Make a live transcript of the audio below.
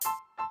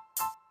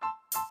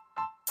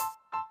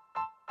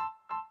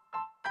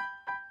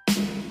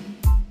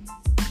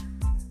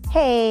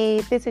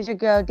Hey, this is your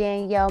girl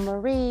Danielle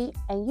Marie,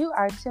 and you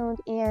are tuned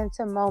in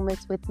to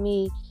Moments with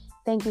Me.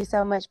 Thank you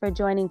so much for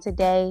joining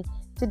today.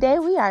 Today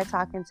we are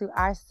talking to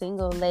our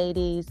single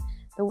ladies,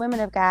 the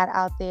women of God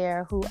out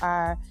there who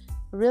are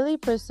really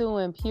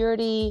pursuing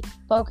purity,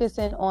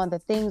 focusing on the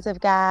things of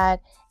God,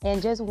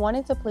 and just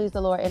wanting to please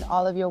the Lord in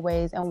all of your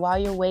ways. And while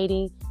you're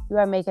waiting, you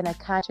are making a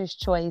conscious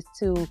choice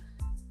to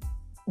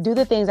do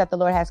the things that the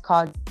Lord has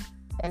called you.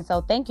 And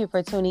so thank you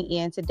for tuning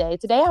in today.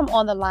 Today I'm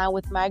on the line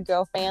with my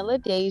girlfriend,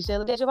 LaDeja.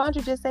 LaDeja, why don't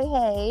you just say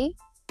hey?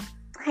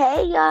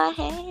 Hey, y'all.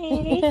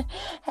 Hey.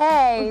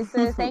 Hey,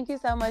 sis, thank you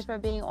so much for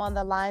being on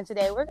the line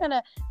today. We're going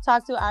to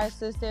talk to our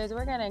sisters.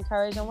 We're going to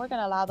encourage them. We're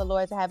going to allow the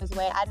Lord to have his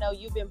way. I know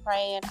you've been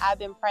praying. I've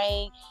been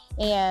praying.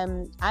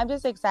 And I'm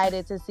just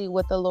excited to see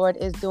what the Lord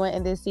is doing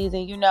in this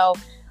season. You know,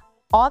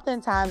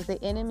 oftentimes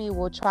the enemy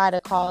will try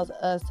to cause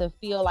us to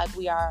feel like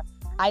we are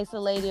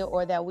isolated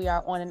or that we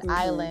are on an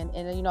island.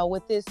 And, you know,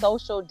 with this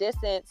social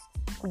distance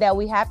that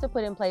we have to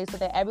put in place so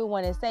that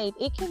everyone is safe,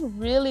 it can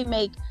really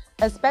make,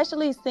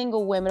 especially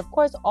single women, of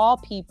course, all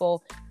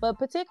people, but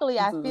particularly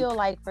I feel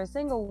like for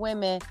single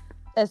women,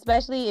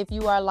 especially if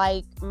you are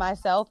like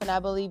myself, and I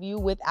believe you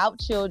without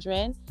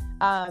children,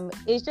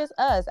 it's just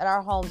us at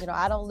our homes. You know,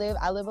 I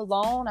live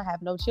alone. I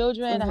have no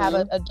children. I have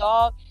a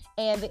dog.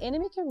 And the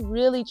enemy can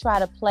really try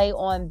to play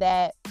on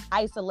that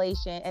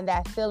isolation and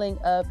that feeling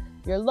of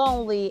you're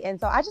lonely. And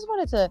so I just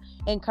wanted to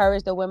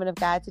encourage the women of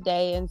God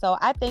today. And so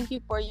I thank you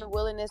for your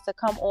willingness to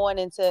come on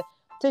and to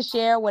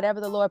share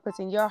whatever the Lord puts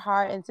in your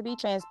heart and to be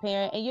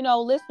transparent. And, you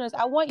know, listeners,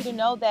 I want you to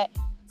know that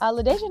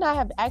LaDeja and I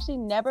have actually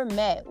never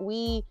met.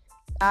 We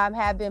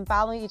have been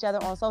following each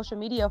other on social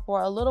media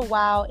for a little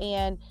while.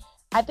 And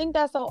I think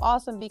that's so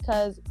awesome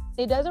because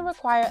it doesn't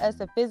require us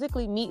to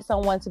physically meet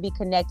someone to be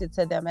connected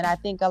to them. And I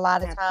think a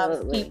lot of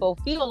times people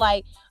feel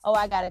like, oh,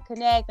 I got to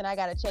connect and I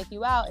got to check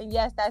you out. And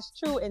yes, that's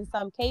true in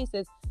some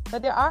cases.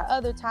 But there are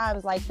other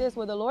times like this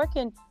where the Lord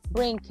can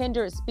bring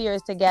kindred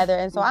spirits together.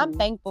 And so I'm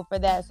thankful for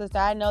that, sister.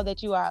 I know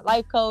that you are a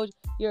life coach.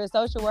 You're a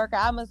social worker.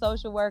 I'm a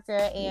social worker.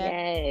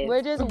 And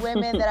we're just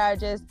women that are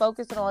just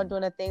focusing on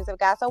doing the things of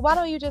God. So why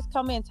don't you just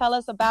come in and tell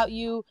us about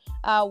you,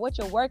 what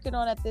you're working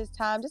on at this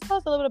time. Just tell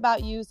us a little bit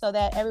about you so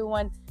that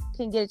everyone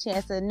can get a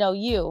chance to know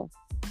you.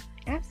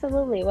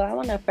 Absolutely. Well, I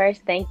want to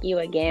first thank you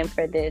again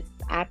for this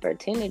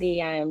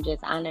opportunity. I am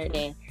just honored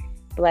and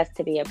blessed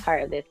to be a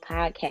part of this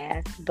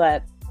podcast.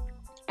 But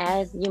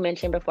as you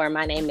mentioned before,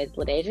 my name is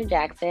LaDeja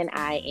Jackson.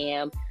 I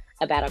am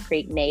a Battle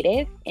Creek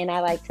native, and I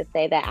like to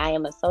say that I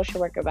am a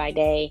social worker by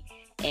day.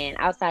 And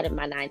outside of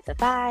my 9 to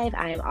 5,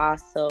 I am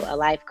also a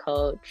life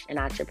coach, an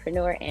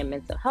entrepreneur, and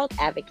mental health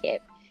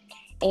advocate.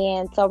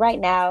 And so right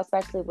now,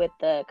 especially with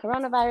the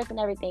coronavirus and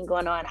everything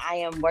going on, I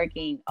am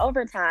working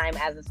overtime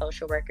as a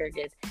social worker,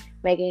 just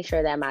making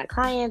sure that my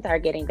clients are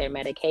getting their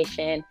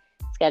medication,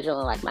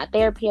 scheduling like my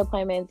therapy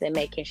appointments, and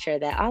making sure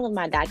that all of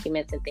my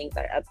documents and things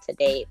are up to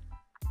date.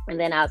 And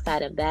then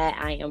outside of that,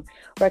 I am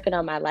working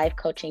on my life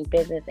coaching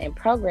business and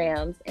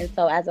programs. And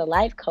so as a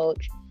life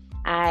coach,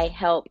 I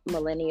help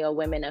millennial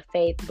women of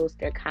faith boost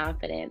their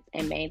confidence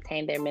and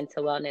maintain their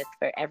mental wellness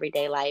for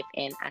everyday life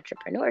and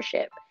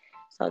entrepreneurship.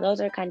 So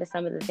those are kind of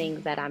some of the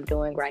things that I'm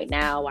doing right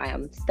now while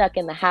I'm stuck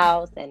in the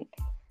house and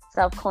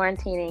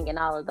self-quarantining and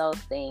all of those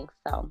things.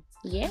 So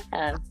yeah.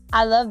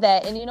 I love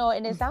that. And, you know,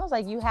 and it sounds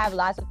like you have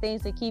lots of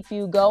things to keep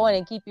you going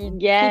and keep you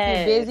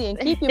busy and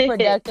keep you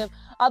productive.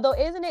 Although,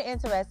 isn't it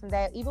interesting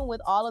that even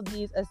with all of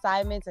these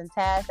assignments and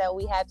tasks that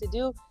we have to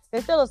do,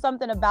 there still is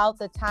something about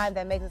the time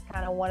that makes us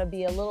kind of want to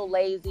be a little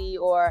lazy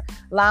or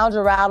lounge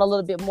around a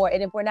little bit more.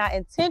 And if we're not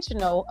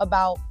intentional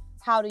about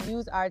how to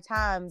use our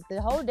time,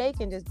 the whole day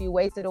can just be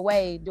wasted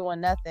away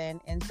doing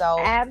nothing. And so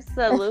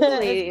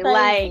absolutely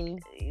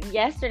like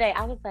yesterday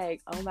I was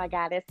like, oh my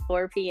God, it's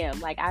 4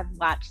 p.m. Like I've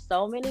watched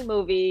so many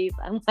movies.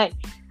 I'm like,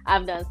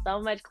 I've done so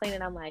much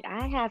cleaning. I'm like,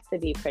 I have to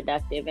be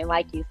productive. And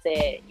like you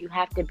said, you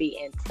have to be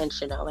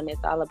intentional, and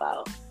it's all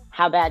about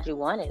how bad you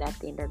want it at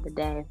the end of the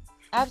day.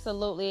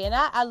 Absolutely. And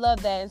I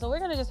love that. And so we're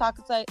going to just talk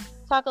a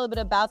little bit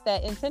about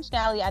that.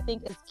 Intentionality, I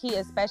think, is key,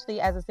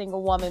 especially as a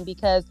single woman,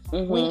 because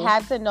we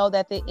have to know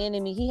that the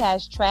enemy, he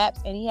has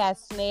traps and he has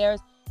snares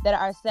that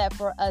are set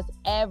for us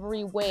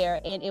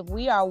everywhere. And if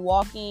we are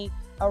walking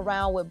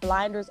around with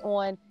blinders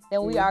on,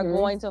 then we are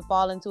going to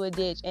fall into a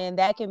ditch. And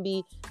that can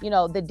be, you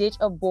know, the ditch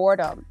of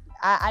boredom.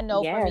 I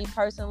know for me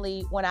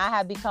personally, when I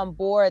have become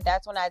bored,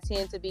 that's when I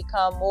tend to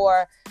become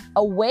more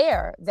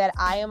aware that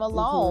I am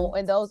alone.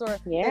 And those are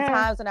the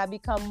times when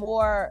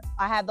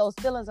I have those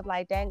feelings of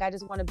like, dang, I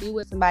just want to be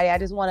with somebody. I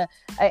just want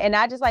to, and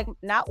I just like,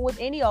 not with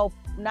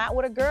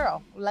a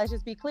girl. Let's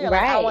just be clear.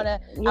 Like I want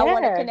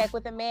to connect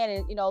with a man,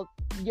 and, you know,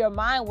 your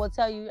mind will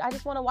tell you, I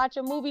just want to watch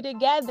a movie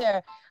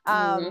together.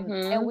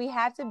 And we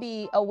have to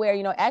be aware,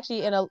 you know,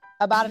 actually in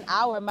about an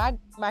hour,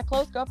 my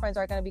close girlfriends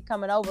are going to be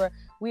coming over.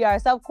 We are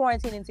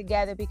self-quarantining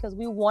together because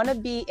we want to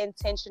be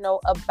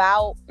intentional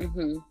about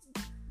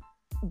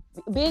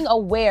being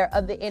aware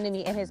of the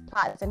enemy and his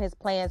plots and his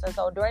plans. And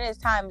so during this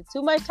time,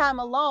 too much time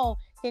alone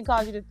can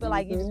cause you to feel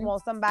like you just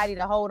want somebody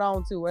to hold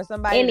on to, or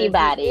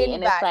anybody.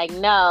 And it's like,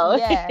 no.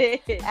 Yeah,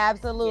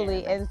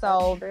 absolutely. Yeah, and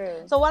so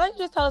true. So why don't you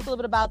just tell us a little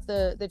bit about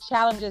the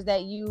challenges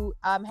that you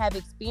have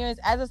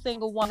experienced as a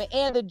single woman,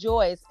 and the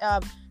joys,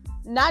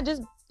 not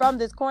just from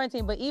this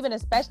quarantine, but even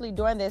especially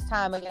during this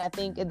time. Again, I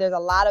think there's a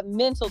lot of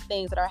mental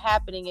things that are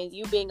happening, and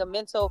you being a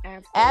mental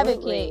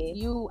advocate,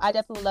 I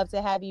definitely love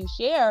to have you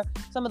share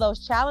some of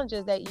those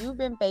challenges that you've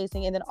been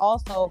facing, and then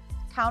also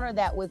counter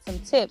that with some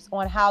tips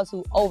on how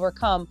to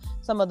overcome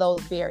some of those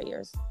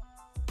barriers.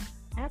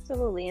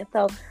 Absolutely. And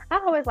so I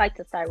always like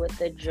to start with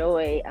the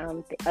joy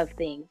of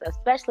things,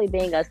 especially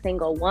being a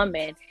single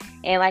woman.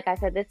 And like I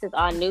said, this is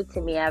all new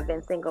to me. I've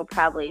been single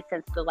probably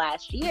since the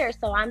last year,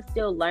 so I'm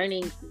still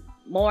learning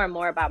more and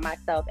more about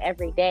myself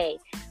every day.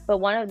 But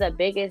one of the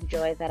biggest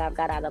joys that I've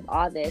got out of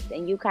all this,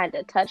 and you kind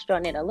of touched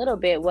on it a little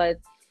bit, was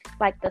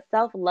like the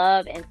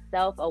self-love and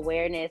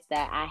self-awareness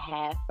that I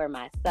have for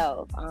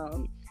myself.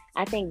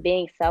 I think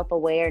being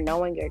self-aware,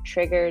 knowing your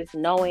triggers,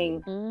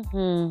 knowing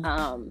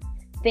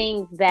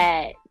things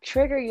that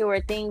trigger you, or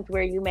things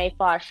where you may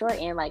fall short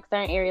in, like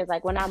certain areas.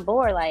 Like when I'm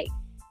bored, like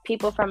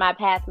people from my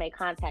past may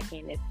contact me,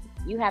 and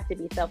you have to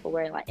be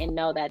self-aware, like, and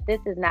know that this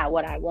is not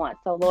what I want.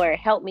 So Lord,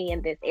 help me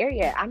in this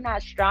area. I'm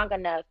not strong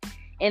enough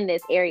in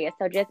this area.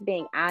 So just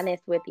being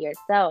honest with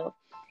yourself,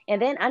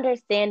 and then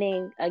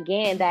understanding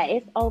again that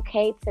it's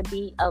okay to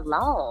be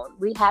alone.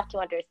 We have to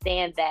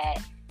understand that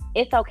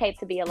it's okay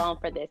to be alone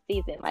for this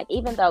season. Like,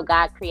 even though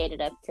God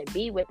created us to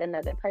be with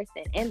another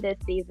person in this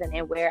season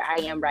and where I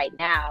am right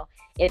now,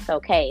 it's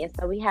okay. And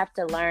so we have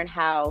to learn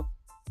how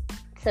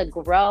to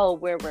grow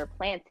where we're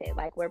planted.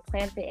 Like, we're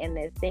planted in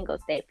this single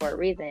state for a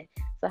reason.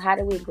 So how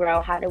do we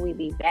grow? How do we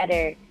be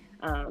better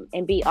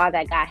and be all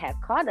that God has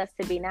called us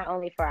to be, not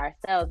only for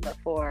ourselves, but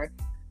for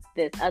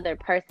this other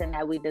person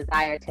that we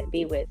desire to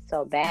be with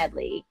so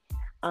badly?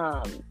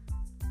 And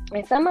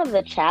some of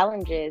the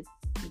challenges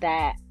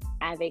that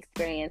I've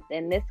experienced,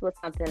 and this was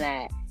something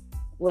that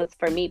was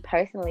for me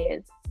personally,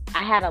 is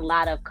I had a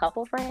lot of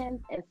couple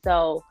friends, and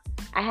so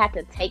I had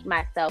to take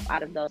myself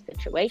out of those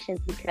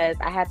situations, because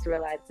I had to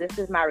realize this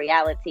is my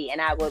reality,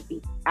 and I would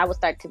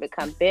start to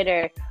become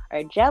bitter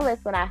or jealous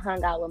when I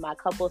hung out with my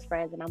couples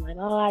friends, and I'm like,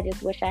 oh, I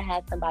just wish I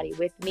had somebody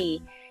with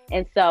me.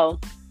 And so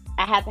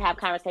I had to have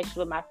conversations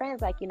with my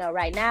friends, like,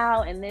 right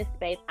now in this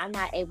space, I'm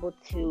not able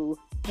to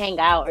hang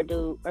out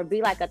or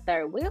be like a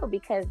third wheel,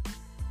 because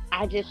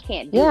I just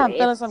can't do it. I'm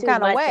feeling some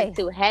kind of way. It's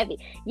too heavy.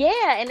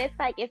 Yeah, and it's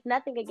like, it's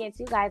nothing against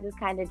you guys. It's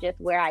kind of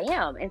just where I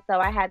am. And so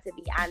I had to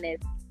be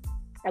honest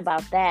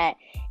about that.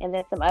 And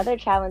then some other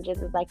challenges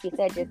is, like you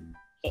said, just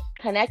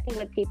connecting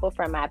with people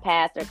from my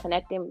past, or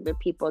connecting with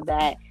people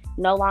that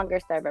no longer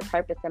serve a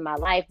purpose in my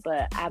life,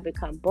 but I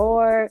become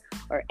bored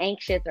or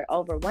anxious or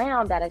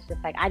overwhelmed, that it's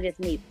just like, I just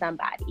need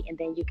somebody. And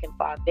then you can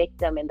fall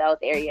victim in those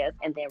areas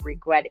and then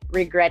regret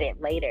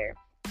it later.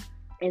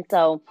 And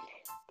so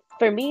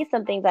for me,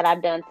 some things that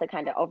I've done to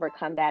kind of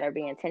overcome that or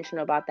be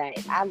intentional about that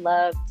is I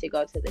love to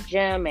go to the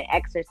gym and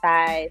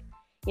exercise,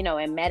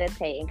 and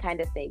meditate and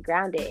kind of stay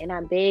grounded. And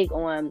I'm big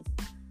on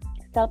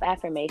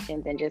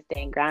self-affirmations and just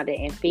staying grounded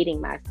and feeding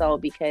my soul,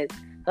 because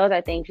those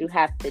are things you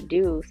have to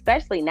do,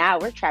 especially now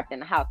we're trapped in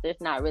the house.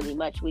 There's not really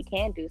much we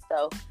can do.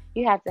 So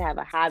you have to have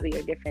a hobby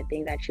or different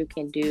things that you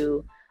can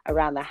do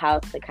around the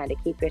house to kind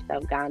of keep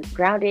yourself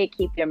grounded,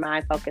 keep your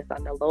mind focused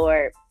on the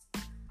Lord,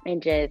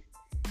 and just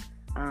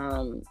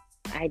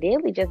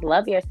ideally just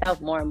love yourself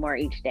more and more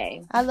each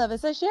day. I love it.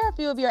 So share a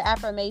few of your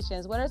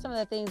affirmations. What are some of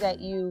the things that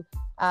you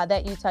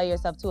tell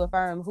yourself to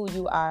affirm who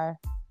you are?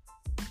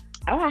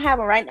 Oh, I have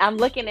them right. I'm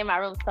looking in my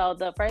room. So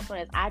the first one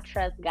is I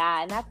trust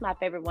God. And that's my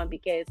favorite one,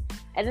 because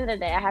at the end of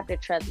the day, I have to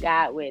trust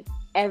God with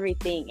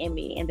everything in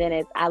me. And then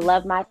it's I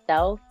love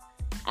myself.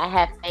 I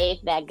have faith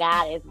that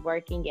God is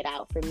working it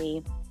out for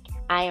me.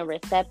 I am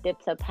receptive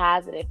to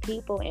positive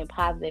people and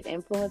positive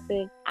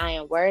influences. I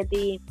am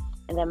worthy.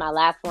 And then my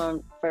last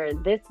one for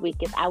this week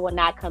is I will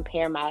not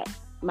compare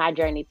my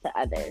journey to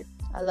others.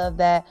 I love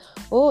that.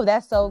 Oh,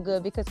 that's so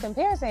good, because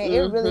comparison, it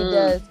really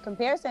does.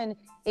 Comparison,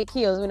 it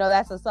kills. We know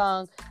that's a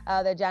song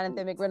that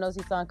Jonathan McReynolds,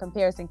 his song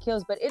Comparison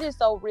Kills, but it is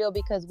so real,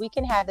 because we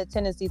can have the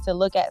tendency to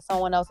look at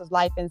someone else's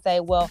life and say,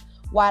 well,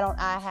 why don't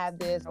I have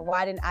this? Or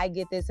why didn't I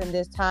get this in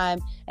this time?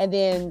 And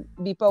then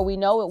before we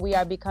know it, we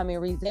are becoming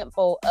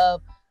resentful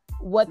of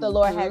what the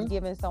Lord has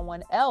given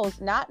someone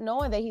else, not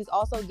knowing that he's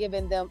also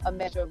given them a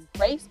measure of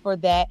grace for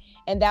that.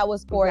 And that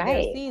was for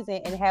their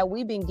season. And had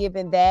we been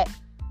given that,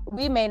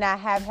 we may not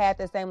have had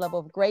the same level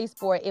of grace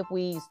for it if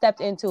we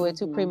stepped into it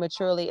too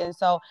prematurely. And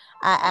so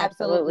I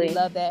absolutely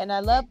love that. And I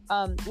love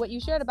what you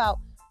shared about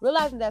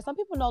realizing that some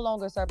people no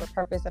longer serve a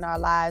purpose in our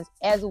lives,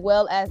 as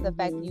well as the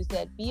fact that you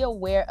said, be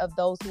aware of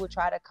those who will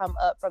try to come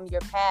up from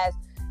your past.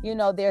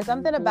 There's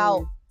something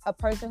about a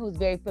person who's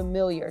very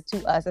familiar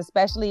to us,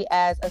 especially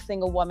as a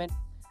single woman,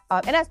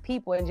 and as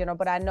people in general.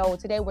 But I know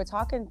today we're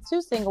talking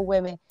to single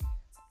women.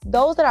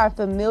 Those that are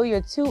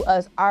familiar to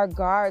us, our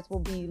guards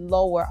will be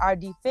lower, our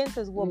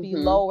defenses will be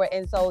lower.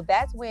 And so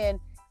that's when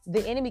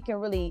the enemy can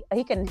really,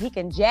 he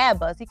can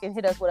jab us. He can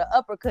hit us with an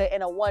uppercut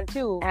and a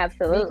 1-2.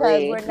 Absolutely.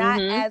 Because we're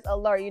not as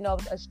alert. You know,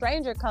 if a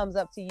stranger comes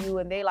up to you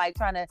and they like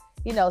trying to,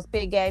 you know,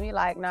 spit game, you're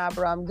like, nah,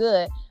 bro, I'm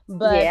good.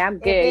 But yeah, I'm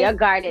good. Your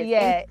guard is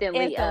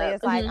instantly up.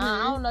 It's like,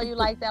 I don't know you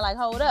like that. Like,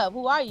 hold up,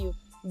 who are you?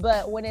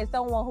 But when it's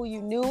someone who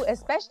you knew,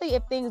 especially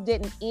if things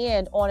didn't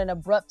end on an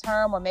abrupt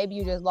term, or maybe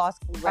you just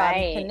lost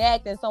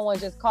connect and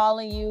someone's just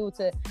calling you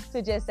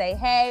to just say,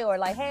 hey, or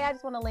like, hey, I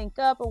just want to link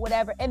up or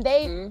whatever. And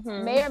they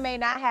may or may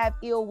not have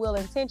ill will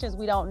intentions.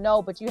 We don't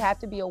know, but you have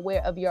to be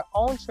aware of your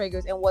own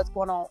triggers and what's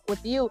going on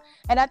with you.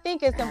 And I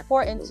think it's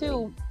important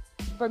too,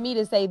 for me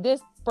to say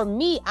this, for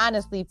me,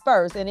 honestly,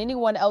 first, and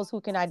anyone else who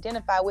can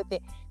identify with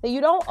it, that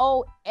you don't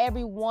owe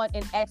everyone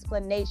an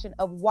explanation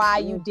of why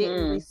you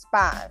didn't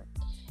respond.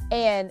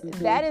 And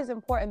that is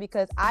important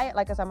because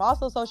like I said, I'm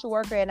also a social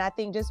worker, and I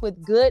think just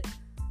with good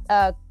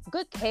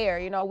care,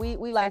 you know, we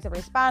like to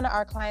respond to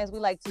our clients, we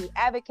like to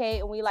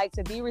advocate, and we like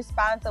to be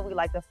responsive, we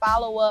like to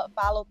follow up,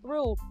 follow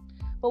through.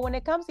 But when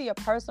it comes to your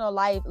personal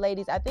life,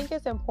 ladies, I think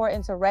it's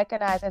important to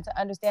recognize and to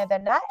understand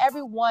that not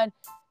everyone,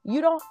 you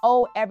don't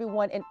owe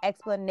everyone an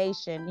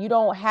explanation. You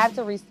don't have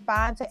to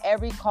respond to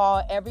every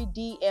call, every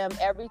DM,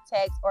 every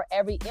text, or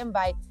every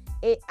invite.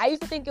 I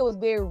used to think it was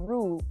very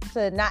rude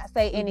to not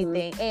say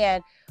anything.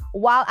 And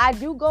while I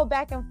do go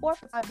back and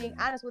forth, I'm being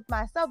honest with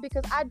myself,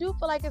 because I do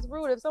feel like it's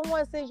rude. If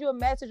someone sends you a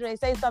message or they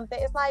say something,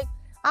 it's like,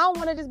 I don't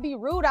want to just be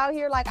rude out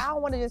here. Like, I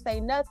don't want to just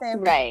say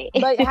nothing. Right.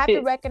 But you have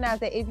to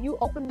recognize that if you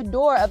open the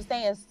door of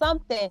saying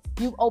something,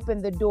 you've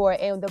opened the door.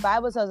 And the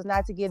Bible tells us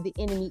not to give the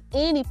enemy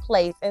any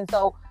place. And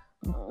so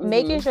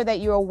making sure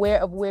that you're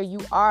aware of where you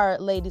are,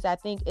 ladies, I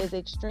think is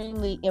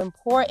extremely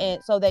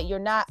important, so that you're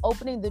not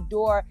opening the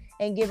door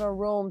and giving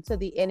room to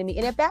the enemy.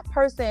 And if that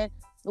person,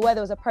 whether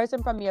it was a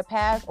person from your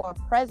past or a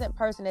present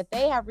person, if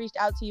they have reached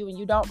out to you and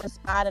you don't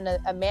respond in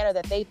a manner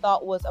that they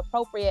thought was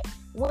appropriate,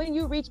 when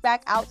you reach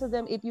back out to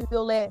them, if you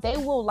feel that, they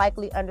will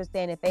likely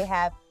understand if they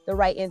have the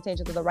right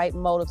intentions or the right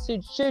motives.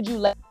 Should you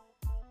let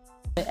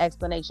an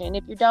explanation? And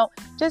if you don't,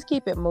 just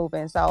keep it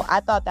moving. So I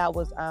thought that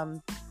was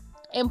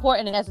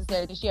important and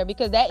necessary to share,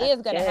 because that's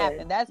is going to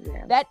happen.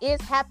 That is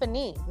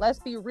happening. Let's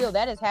be real.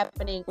 That is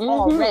happening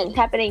already.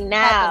 Happening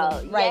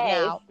now. Right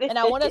now. And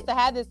I want us to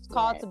have this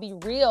call to be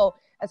real,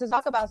 and to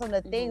talk about some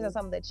of the things and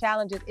some of the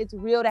challenges. It's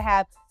real to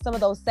have some of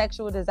those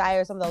sexual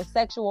desires, some of those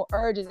sexual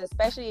urges,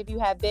 especially if you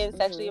have been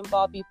sexually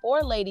involved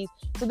before, ladies.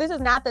 So this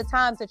is not the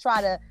time to try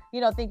to,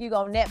 you know, think you're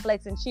going to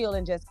Netflix and chill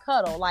and just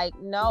cuddle. Like,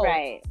 no.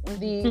 Right.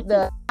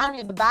 The time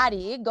of the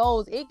body,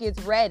 it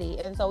gets ready.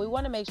 And so we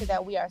want to make sure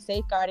that we are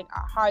safeguarding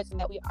our hearts and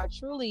that we are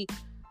truly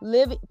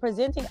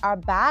presenting our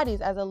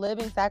bodies as a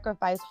living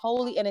sacrifice,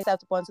 holy and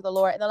acceptable unto the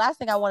Lord. And the last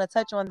thing I want to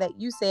touch on that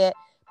you said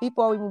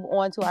before we move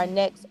on to our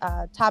next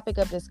topic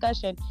of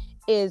discussion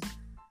is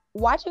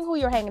watching who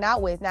you're hanging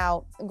out with.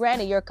 Now,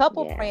 granted, your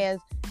couple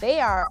friends,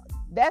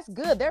 that's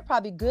good. They're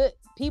probably good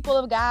people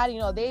of God. You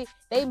know, they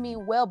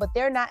mean well, but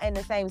they're not in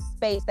the same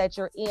space that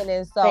you're in.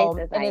 And so,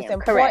 and it's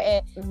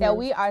important that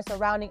we are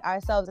surrounding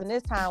ourselves in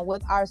this time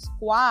with our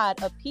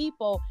squad of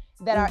people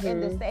that are in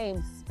the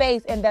same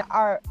space and that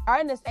are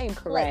in the same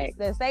place,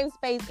 the same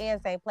space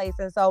and same place.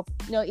 And so,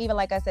 you know, even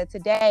like I said,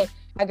 today,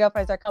 my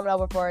girlfriends are coming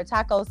over for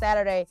Taco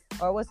Saturday,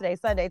 or what's today?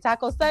 Sunday,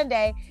 Taco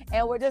Sunday.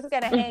 And we're just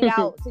going to hang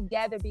out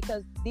together,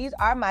 because these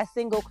are my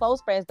single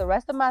close friends. The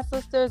rest of my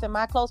sisters and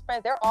my close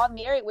friends, they're all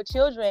married with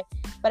children,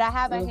 but I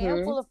have a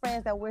handful of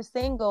friends that we're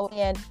single.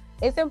 And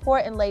it's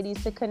important,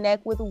 ladies, to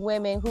connect with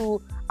women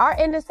who are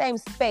in the same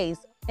space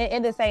and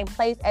in the same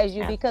place as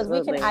you, because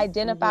we can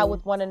identify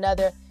with one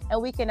another.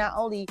 And we can not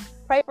only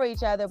pray for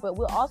each other, but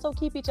we'll also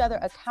keep each other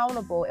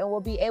accountable, and we'll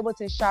be able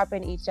to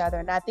sharpen each other.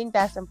 And I think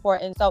that's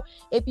important. So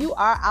if you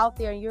are out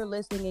there and you're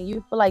listening and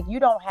you feel like you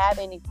don't have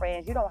any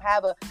friends, you don't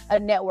have a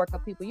network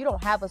of people, you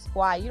don't have a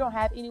squad, you don't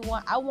have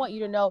anyone, I want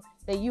you to know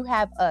that you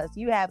have us.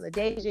 You have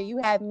LaDeja, you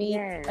have me,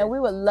 and we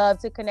would love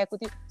to connect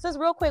with you. So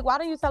real quick, why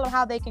don't you tell them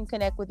how they can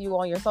connect with you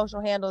on your social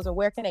handles, or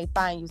where can they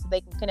find you so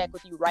they can connect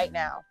with you right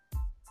now?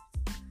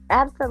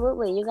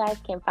 Absolutely. You guys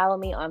can follow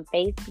me on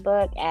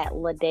Facebook at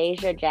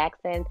LaDeja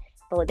Jackson.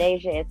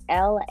 LaDeja is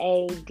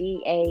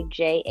LADAJAH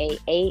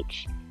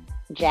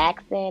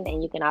Jackson.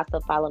 And you can also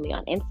follow me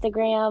on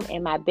Instagram,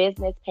 and my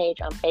business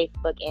page on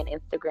Facebook and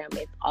Instagram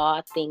is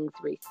All Things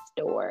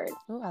Restored.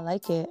 Oh, I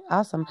like it.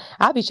 Awesome.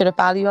 I'll be sure to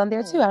follow you on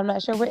there too. I'm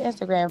not sure we're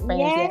Instagram friends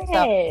yet.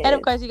 So, and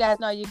of course, you guys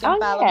know you can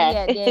follow me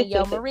at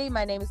Danielle Marie.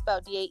 My name is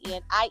spelled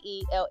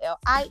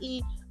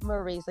DANIELLIE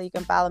Marie. So you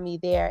can follow me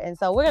there. And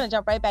so we're going to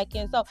jump right back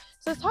in. So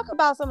let's talk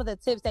about some of the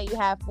tips that you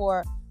have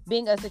for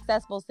being a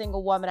successful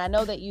single woman. I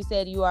know that you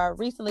said you are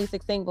recently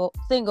single.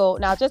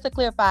 Now, just to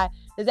clarify,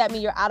 does that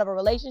mean you're out of a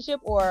relationship,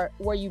 or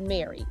were you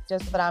married?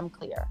 Just so that I'm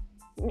clear.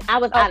 I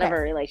was out of a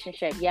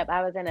relationship. Yep.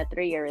 I was in a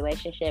 3-year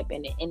relationship,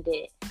 and it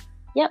ended,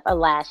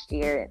 last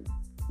year,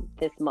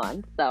 this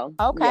month. So,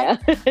 okay.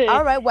 Yeah.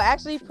 All right. Well,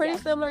 actually pretty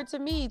similar to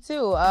me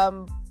too.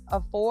 A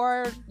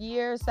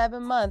 4-year,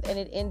 7-month, and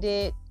it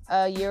ended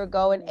a year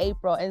ago in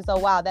April. And so,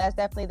 wow, that's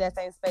definitely that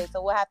same space.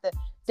 So we'll have to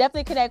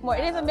definitely connect more.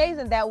 It is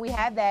amazing that we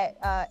have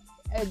that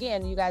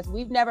again, you guys,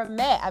 we've never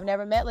met. I've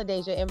never met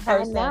LaDeja in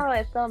person. I know,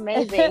 it's so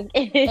amazing.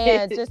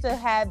 And just to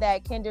have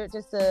that kindred,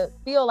 just to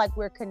feel like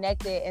we're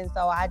connected. And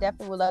so I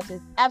definitely would love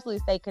to absolutely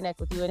stay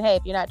connected with you. And hey,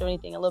 if you're not doing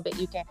anything a little bit,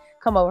 you can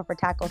come over for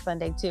Taco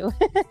Sunday too.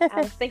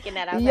 I was thinking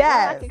that. I was like,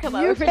 I can come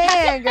over. You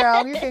can,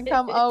 girl. You can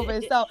come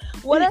over. So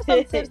what are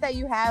some tips that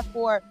you have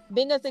for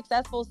being a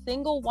successful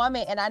single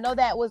woman? And I know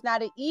that was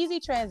not an easy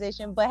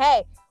transition, but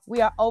hey, we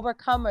are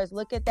overcomers.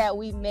 Look at that.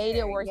 We made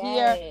it. We're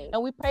here.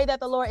 And we pray that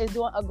the Lord is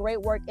doing a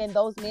great work in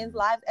those men's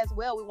lives as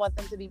well. We want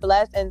them to be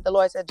blessed and the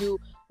Lord to do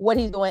what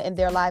he's doing in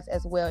their lives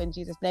as well in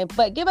Jesus' name.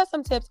 But give us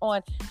some tips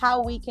on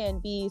how we can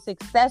be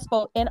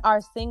successful in our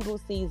single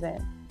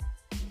season.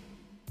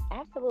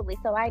 Absolutely.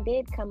 So I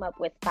did come up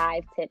with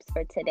 5 tips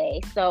for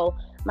today. So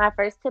my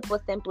first tip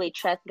was simply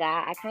trust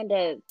God. I kind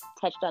of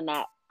touched on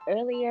that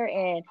earlier,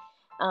 and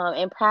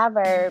in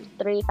Proverbs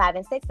 3, 5,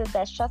 and 6, it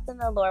says, trust in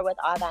the Lord with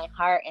all thine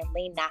heart and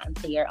lean not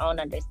unto your own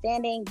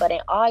understanding, but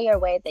in all your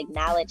ways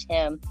acknowledge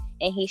him,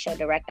 and he shall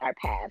direct our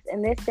paths.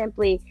 And this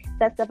simply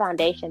sets the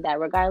foundation that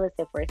regardless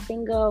if we're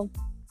single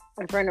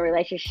or if we're in a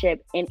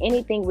relationship, in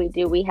anything we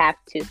do, we have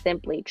to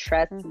simply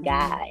trust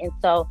God. And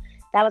so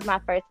that was my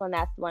first one.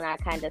 That's the one I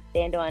kind of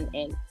stand on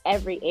in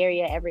every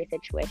area, every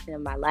situation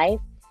in my life.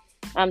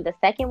 The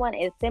second one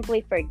is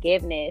simply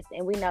forgiveness.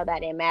 And we know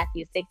that in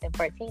Matthew 6 and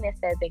 14, it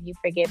says, if you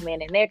forgive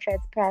men in their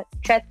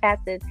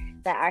trespasses,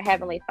 that our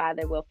Heavenly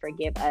Father will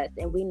forgive us.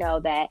 And we know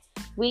that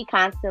we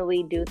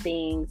constantly do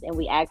things and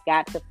we ask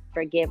God to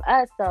forgive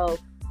us. So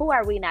who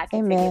are we not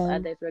to forgive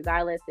others,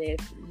 regardless if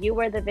you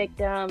were the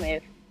victim,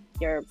 if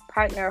your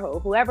partner or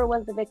whoever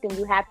was the victim,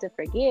 you have to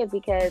forgive,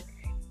 because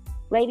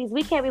ladies,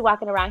 we can't be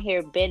walking around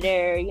here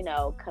bitter,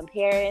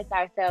 comparing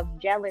ourselves,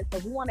 jealous. So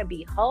we want to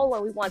be whole,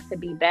 and we want to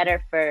be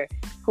better for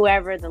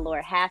whoever the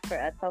Lord has for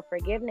us. So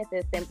forgiveness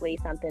is simply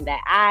something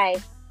that I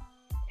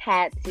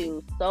had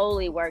to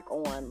solely work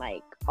on,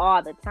 like,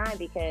 all the time,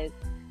 because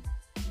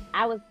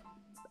I was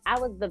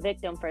the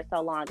victim for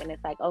so long. And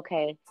it's like,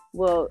 okay,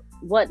 well,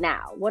 what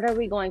now? What are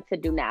we going to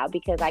do now?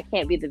 Because I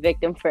can't be the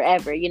victim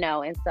forever,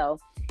 And so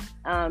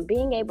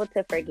being able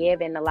to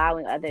forgive and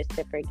allowing others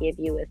to forgive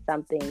you is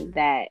something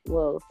that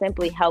will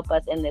simply help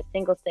us in this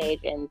single stage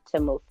and to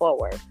move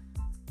forward.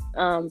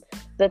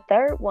 The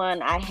third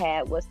one I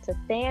had was to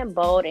stand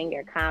bold in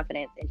your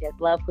confidence and just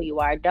love who you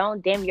are.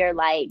 Don't dim your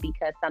light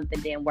because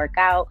something didn't work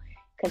out.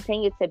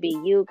 Continue to be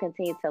you.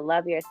 Continue to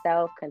love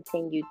yourself.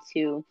 Continue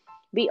to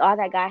be all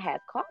that God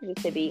has called you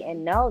to be,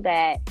 and know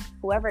that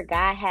whoever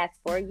God has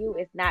for you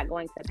is not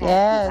going to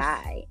pass you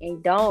by.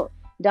 And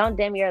don't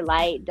dim your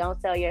light. Don't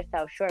sell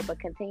yourself short, but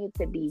continue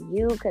to be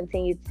you.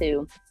 Continue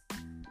to,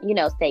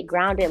 stay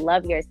grounded,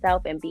 love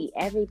yourself, and be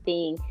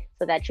everything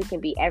so that you can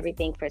be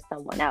everything for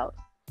someone else.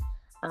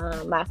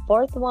 My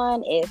fourth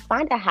one is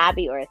find a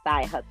hobby or a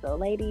side hustle.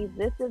 Ladies,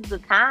 this is the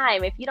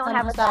time. If you don't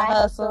have a side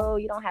hustle,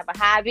 you don't have a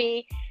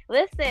hobby,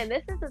 listen,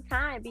 this is the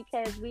time,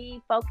 because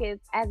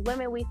as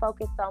women, we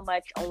focus so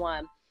much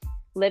on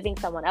living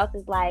someone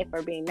else's life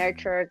or being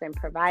nurturers and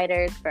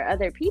providers for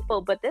other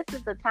people. But this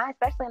is the time,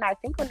 especially in our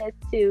singleness,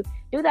 to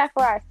do that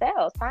for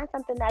ourselves. Find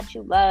something that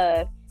you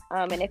love.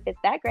 And if it's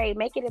that great,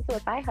 make it into a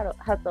side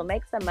hustle.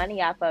 Make some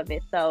money off of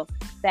it so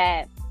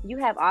that you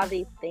have all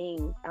these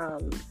things,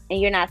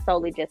 and you're not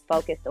solely just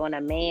focused on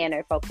a man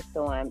or focused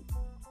on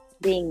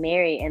being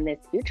married in this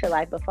future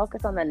life, but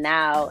focus on the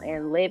now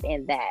and live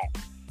in that.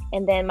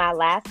 And then my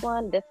last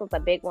one, this was a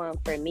big one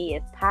for me,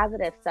 is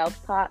positive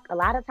self-talk. A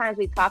lot of times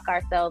we talk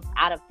ourselves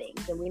out of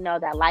things, and we know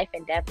that life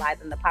and death lies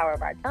in the power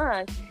of our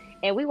tongue.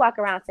 And we walk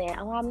around saying,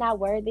 oh, I'm not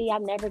worthy.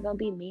 I'm never going to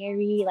be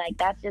married. Like,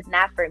 that's just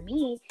not for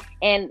me.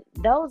 And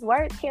those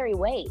words carry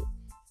weight.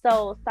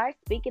 So start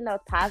speaking those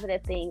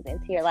positive things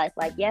into your life.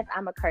 Like, yes,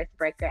 I'm a curse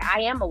breaker.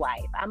 I am a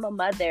wife. I'm a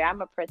mother.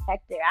 I'm a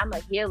protector. I'm a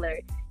healer.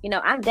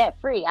 I'm debt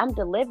free. I'm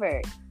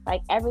delivered.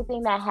 Like,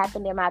 everything that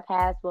happened in my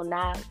past will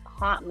not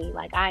haunt me.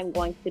 Like, I'm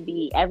going to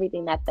be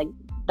everything that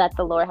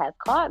the Lord has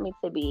called me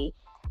to be.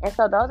 And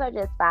so those are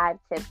just 5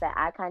 tips that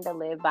I kind of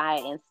live by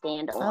and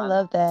stand on. I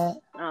love that.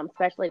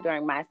 Especially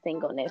during my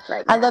singleness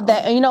right now. I love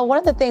that. And one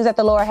of the things that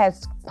the Lord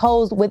has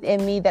posed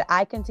within me that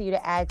I continue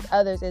to ask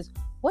others is,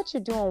 what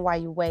you're doing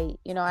while you wait,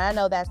 and I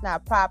know that's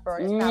not proper.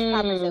 It's not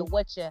proper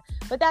to say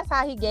but that's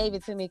how he gave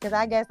it to me, because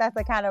I guess that's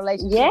the kind of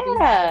relationship we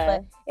have.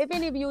 But if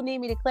any of you need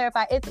me to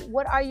clarify, it's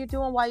what are you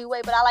doing while you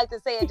wait? But I like to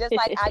say it just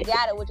like I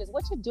got it, which is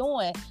what you're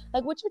doing,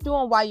 like what you're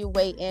doing while you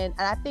wait. And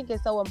I think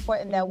it's so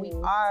important that we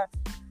are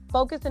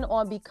focusing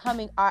on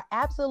becoming our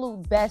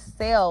absolute best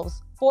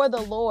selves for the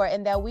Lord,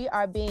 and that we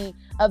are being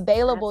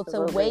available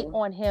to wait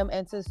on him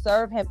and to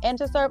serve him and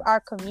to serve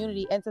our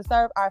community and to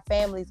serve our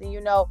families. And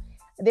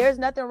there's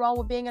nothing wrong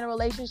with being in a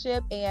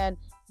relationship, and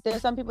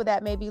there's some people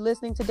that may be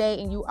listening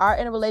today and you are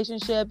in a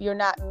relationship, you're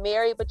not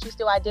married, but you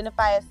still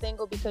identify as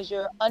single because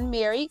you're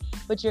unmarried,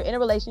 but you're in a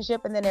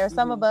relationship. And then there are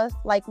some of us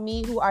like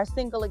me who are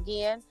single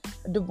again,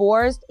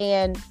 divorced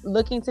and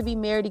looking to be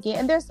married again.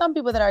 And there's some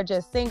people that are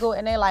just single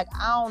and they're like,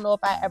 I don't know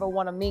if I ever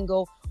want to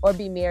mingle or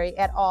be married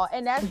at all.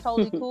 And that's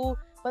totally cool.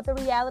 But the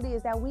reality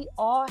is that we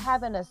all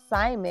have an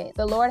assignment.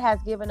 The Lord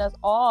has given us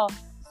all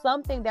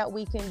something that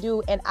we can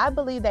do. And I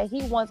believe that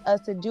he wants us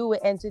to do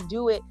it, and to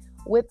do it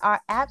with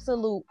our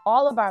absolute,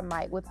 all of our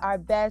might, with our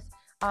best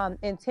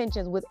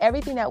intentions, with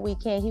everything that we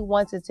can. He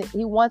wants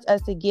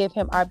us to give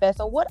him our best.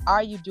 So what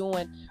are you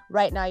doing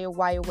right now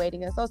while you're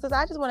waiting? And so, sis,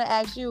 I just want to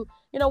ask you,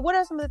 what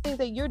are some of the things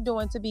that you're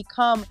doing to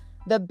become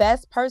the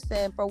best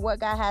person for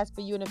what God has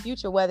for you in the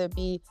future, whether it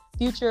be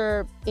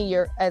future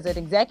as an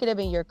executive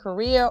in your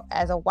career,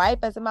 as a wife,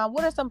 as a mom?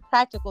 What are some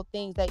practical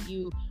things that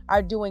you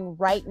are doing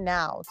right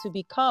now to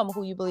become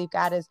who you believe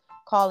God is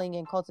calling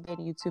and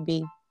cultivating you to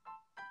be?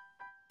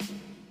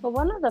 Well,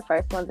 one of the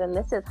first ones, and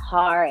this is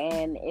hard,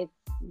 and it's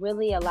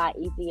really a lot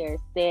easier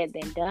said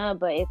than done,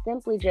 but it's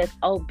simply just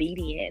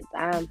obedience.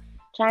 I'm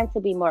trying to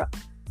be more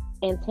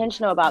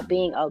intentional about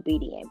being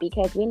obedient,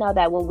 because we know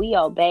that when we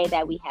obey,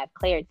 that we have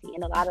clarity.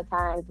 And a lot of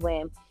times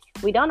when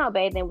we don't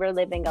obey, then we're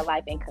living a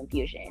life in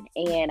confusion.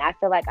 And I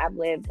feel like I've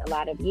lived a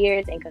lot of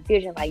years in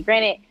confusion. Like,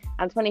 granted,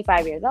 I'm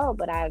 25 years old,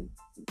 but I've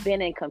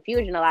been in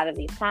confusion a lot of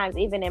these times.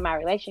 Even in my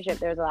relationship,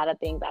 there's a lot of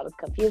things I was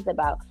confused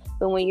about.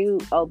 But when you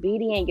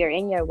obedient, you're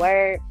in your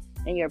word,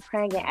 and you're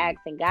praying and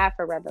asking God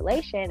for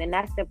revelation, and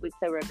that's simply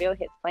to reveal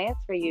his plans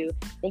for you,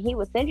 then he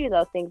will send you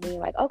those things, and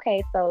you're like,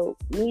 okay, so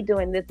me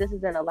doing this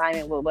is in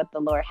alignment with what the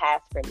Lord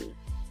has for me.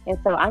 And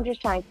so I'm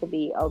just trying to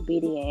be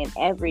obedient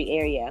in every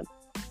area.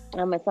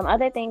 And some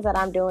other things that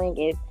I'm doing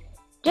is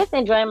just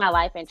enjoying my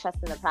life and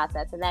trusting the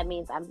process. And that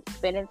means I'm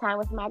spending time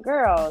with my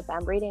girls.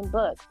 I'm reading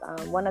books.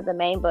 One of the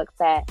main books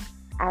that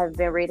I've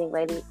been reading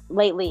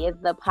lately is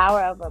The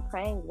Power of a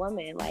Praying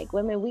Woman. Like,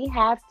 women, we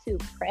have to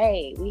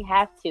pray. We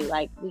have to.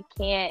 Like, we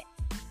can't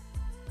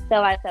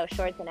sell ourselves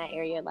short in that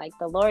area. Like,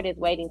 the Lord is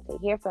waiting to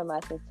hear from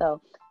us. And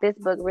so this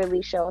book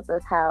really shows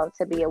us how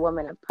to be a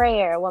woman of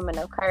prayer, a woman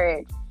of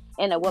courage,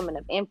 and a woman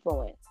of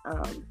influence.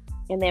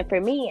 And then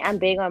for me, I'm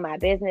big on my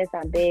business.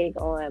 I'm big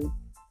on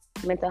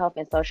mental health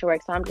and social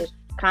work. So I'm just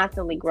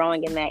constantly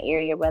growing in that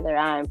area, whether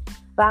I'm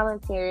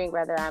volunteering,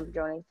 whether I'm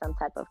joining some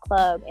type of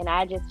club. And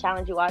I just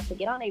challenge you all to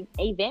get on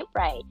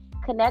Eventbrite.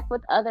 Connect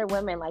with other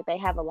women. Like, they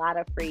have a lot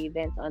of free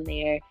events on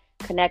there.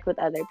 Connect with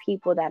other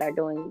people that are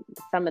doing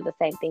some of the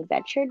same things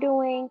that you're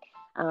doing.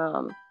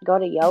 Go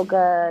to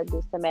yoga,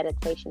 do some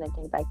meditation and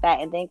things like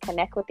that. And then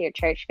connect with your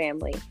church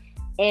family.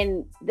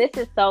 And this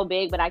is so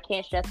big, but I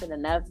can't stress it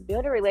enough.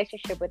 Build a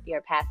relationship with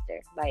your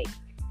pastor. Like,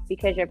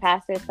 because your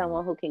pastor is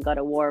someone who can go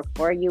to war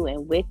for you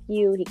and with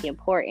you. He can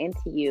pour into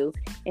you,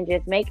 and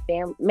just make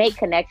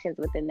connections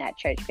within that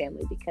church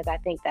family, because I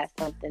think that's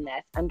something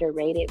that's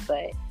underrated,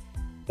 but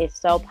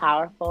it's so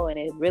powerful, and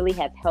it really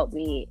has helped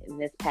me in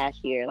this past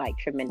year, like,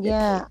 tremendously.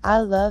 Yeah, I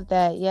love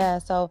that. Yeah,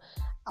 so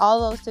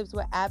all those tips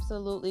were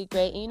absolutely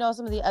great. And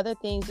some of the other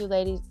things you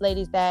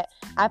ladies that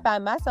I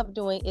find myself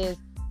doing is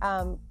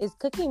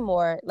cooking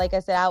more. Like I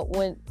said,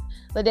 when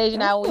LaDeja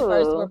and I, when we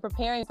first were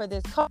preparing for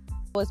this call,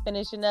 was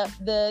finishing up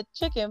the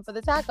chicken for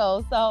the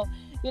tacos. So,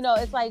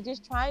 it's like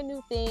just trying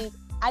new things.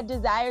 I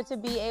desire to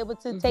be able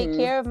to take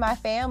care of my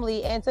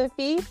family and to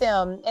feed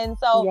them. And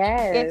so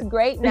It's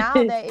great now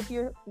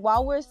that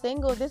while we're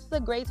single, this is a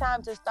great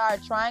time to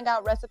start trying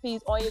out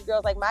recipes on your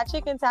girls. Like, my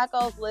chicken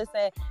tacos,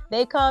 listen,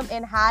 they come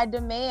in high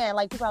demand.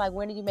 Like, people are like,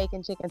 when are you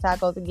making chicken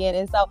tacos again?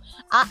 And so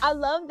I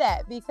love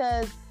that,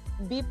 because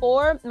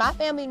before, my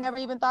family never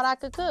even thought I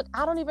could cook.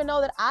 I don't even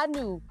know that I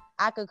knew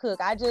I could cook.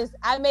 I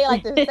made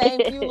like the same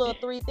few little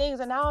 3 things,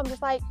 and now I'm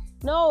just like,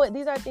 no,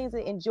 these are things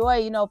to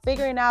enjoy,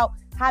 figuring out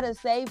how to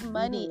save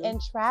money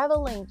and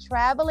traveling.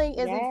 Traveling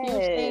is a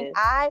huge thing.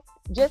 I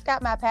just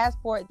got my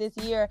passport this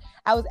year.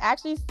 I was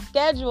actually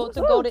scheduled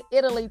to go to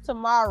Italy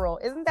tomorrow.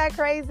 Isn't that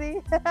crazy?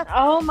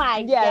 Oh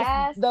my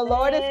gosh. The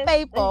Lord is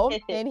faithful,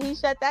 and he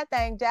shut that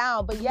thing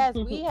down. But yes,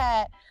 we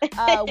had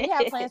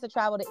plans to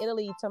travel to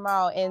Italy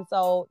tomorrow, and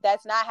so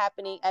that's not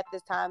happening at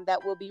this time.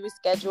 That will be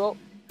rescheduled.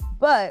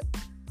 But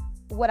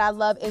what I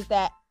love is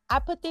that I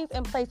put things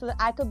in place so that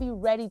I could be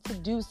ready to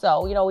do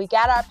so. We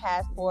got our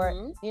passport,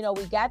 we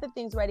got the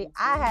things ready.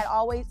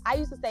 I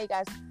used to say,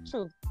 guys,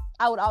 truth,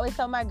 I would always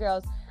tell my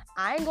girls,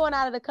 I ain't going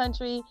out of the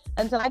country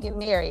until I get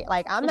married.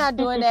 Like, I'm not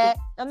doing that.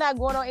 I'm not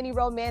going on any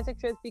romantic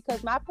trips,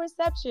 because my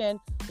perception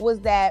was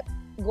that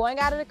going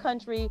out of the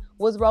country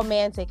was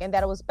romantic and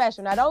that it was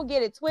special. Now, don't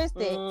get it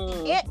twisted.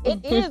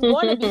 It is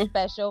going to be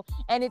special,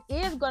 and it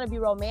is going to be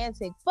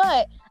romantic.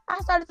 But I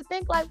started to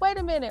think, like, wait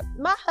a minute,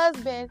 my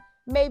husband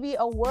may be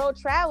a world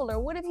traveler.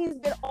 What if he's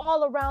been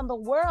all around the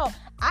world?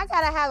 I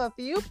gotta have a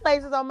few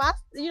places on my,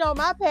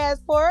 my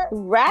passport,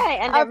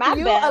 right, under my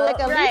belt, like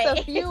at least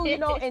a few,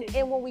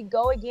 and when we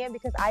go again,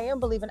 because I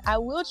am believing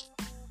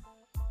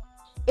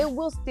it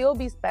will still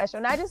be special.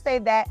 And I just say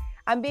that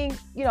I'm being,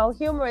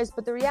 humorous,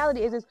 but the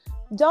reality is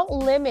don't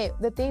limit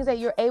the things that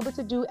you're able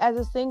to do as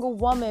a single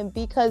woman,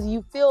 because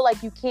you feel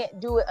like you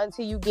can't do it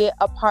until you get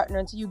a partner,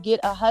 until you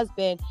get a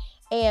husband.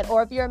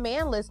 Or if you're a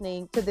man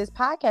listening to this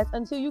podcast,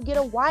 until you get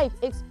a wife.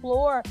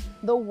 Explore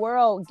the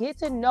world, get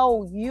to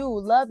know you,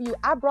 love you.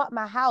 I brought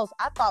my house.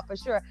 I thought for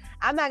sure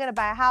I'm not going to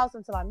buy a house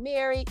until I'm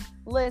married.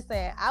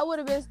 Listen, I would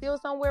have been still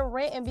somewhere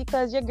renting,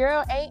 because your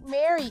girl ain't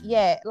married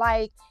yet.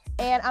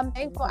 And I'm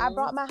thankful. I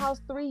brought my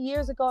house 3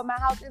 years ago, and my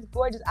house is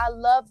gorgeous. I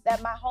love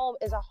that my home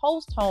is a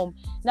host home,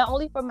 not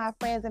only for my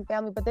friends and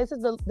family, but this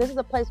is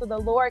a place where the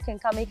Lord can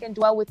come. He can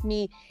dwell with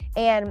me,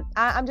 and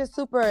I'm just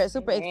super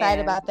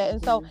excited about that.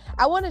 And so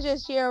I want to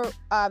just share,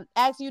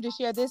 ask you to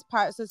share this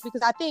part, sis,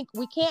 because I think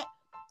we can't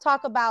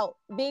talk about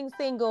being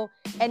single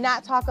and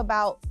not talk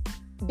about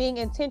being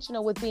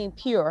intentional with being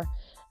pure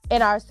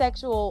in our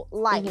sexual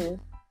life.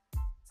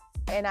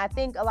 And I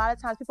think a lot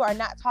of times people are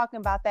not talking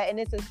about that, and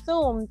it's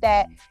assumed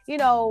that, you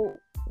know,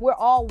 we're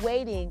all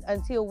waiting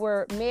until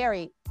we're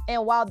married.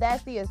 And while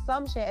that's the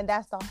assumption and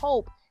that's the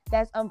hope,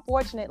 that's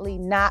unfortunately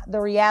not the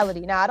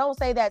reality. Now, I don't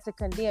say that to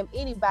condemn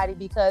anybody,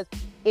 because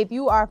if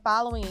you are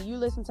following and you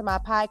listen to my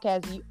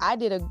podcast, I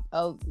did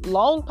a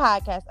long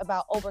podcast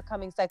about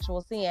overcoming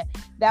sexual sin.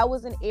 That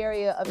was an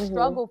area of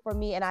struggle for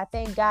me. And I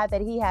thank God that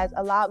he has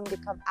allowed me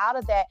to come out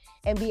of that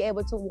and be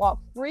able to walk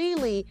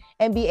freely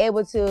and be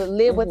able to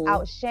live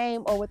without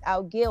shame or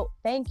without guilt.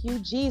 Thank you,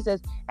 Jesus.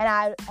 And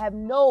I have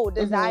no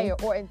desire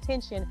or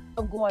intention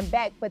of going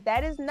back, but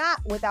that is not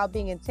without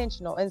being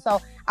intentional. And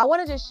so I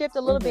want to just shift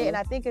a little bit. And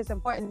I think it's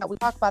important that we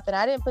talk about that.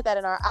 I didn't put that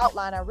in our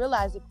outline. I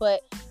realized it,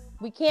 but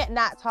we can't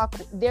not talk.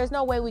 There's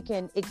no way we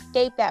can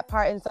escape that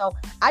part. And so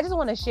I just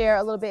want to share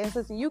a little bit, and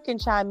listen, you can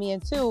chime in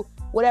too,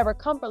 whatever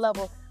comfort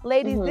level.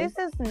 Ladies, this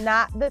is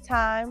not the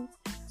time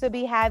to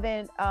be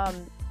having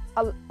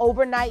an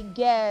overnight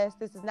guest.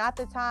 This is not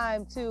the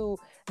time to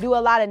do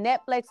a lot of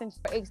Netflix and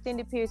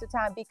extended periods of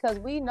time, because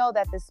we know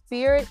that the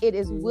spirit, it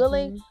is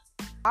willing.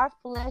 Our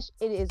flesh,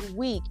 it is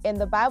weak. And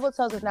the Bible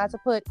tells us not to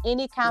put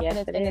any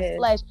confidence in this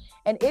flesh.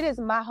 And it is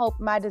my hope,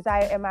 my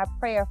desire, and my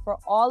prayer for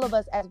all of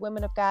us as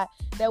women of God,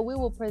 that we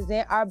will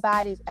present our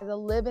bodies as a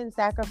living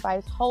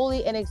sacrifice,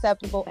 holy and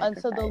acceptable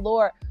unto the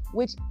Lord,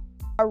 which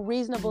a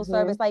reasonable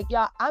service. Like,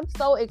 y'all, I'm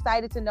so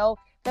excited to know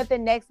that the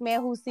next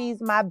man who sees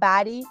my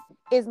body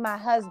is my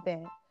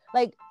husband.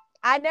 Like,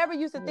 I never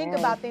used to think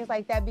about things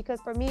like that,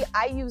 because for me,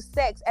 I used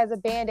sex as a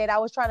band-aid. I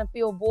was trying to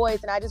fill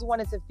voids, and I just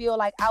wanted to feel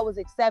like I was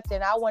accepted.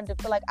 And I wanted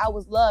to feel like I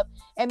was loved.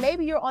 And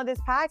maybe you're on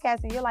this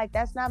podcast and you're like,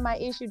 that's not my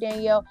issue,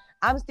 Danielle.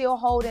 I'm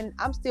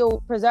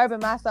still preserving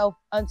myself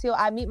until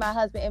I meet my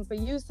husband. And for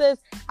you, sis,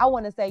 I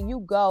want to say,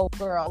 you go,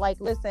 girl. Like,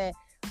 listen,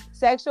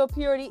 sexual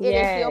purity, it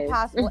is still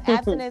possible.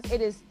 Abstinence,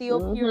 it is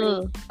still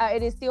purity.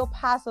 It is still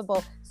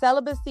possible.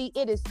 Celibacy,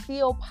 it is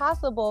still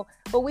possible.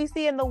 But we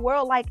see in the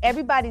world, like,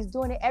 everybody's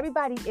doing it.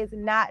 Everybody is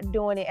not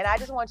doing it. And I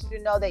just want you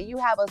to know that you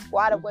have a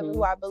squad of women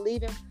who are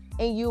believing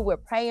in you. We're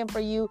praying for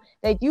you,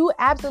 that you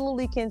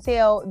absolutely can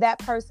tell that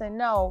person,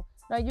 no,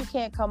 you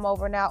can't come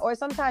over now. Or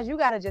sometimes you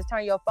got to just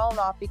turn your phone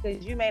off,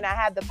 because you may not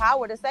have the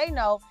power to say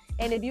no.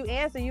 And if you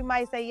answer, you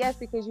might say yes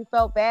because you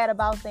felt bad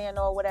about saying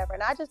no or whatever.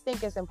 And I just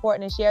think it's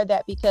important to share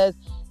that, because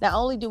not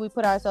only do we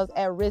put ourselves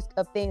at risk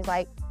of things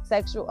like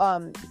sexually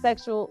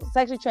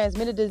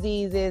transmitted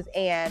diseases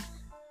and,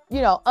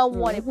 you know,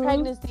 unwanted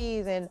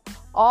pregnancies and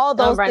all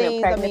those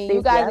things. I mean,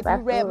 you guys, if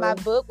you read my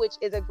book, which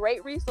is a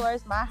great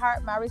resource, My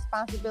Heart, My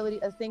Responsibility,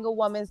 A Single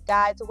Woman's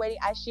Guide to Waiting,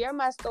 I share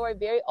my story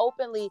very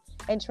openly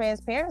and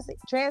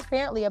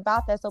transparently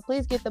about that. So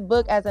please get the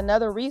book as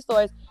another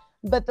resource.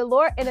 But the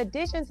Lord, in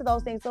addition to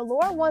those things, the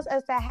Lord wants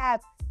us to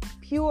have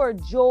pure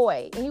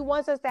joy. And he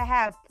wants us to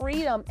have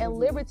freedom and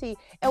liberty.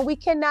 And we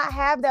cannot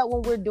have that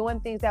when we're doing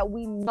things that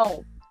we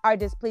know are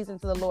displeasing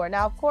to the Lord.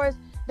 Now, of course,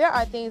 there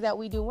are things that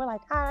we do. We're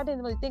like, I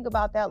didn't really think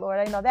about that, Lord.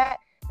 I know that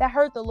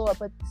hurt the Lord.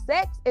 But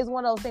sex is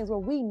one of those things where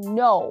we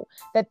know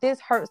that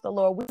this hurts the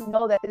Lord. We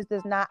know that this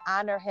does not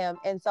honor him.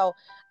 And so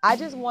I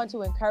just want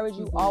to encourage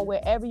you all,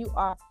 wherever you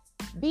are,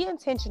 be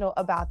intentional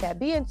about that.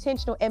 Be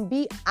intentional and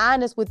be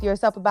honest with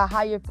yourself about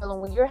how you're feeling.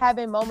 When you're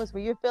having moments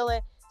where you're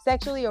feeling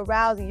sexually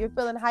aroused and you're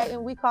feeling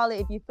heightened, we call it,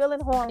 if you're feeling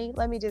horny,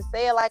 let me just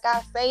say it like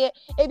I say it.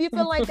 If you're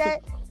feeling like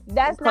that,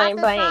 that's not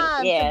the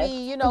time to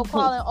be, you know,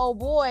 calling old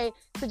boy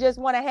to just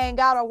want to hang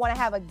out or want to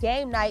have a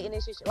game night. And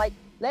it's just like,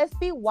 let's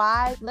be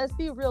wise, let's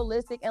be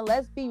realistic, and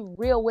let's be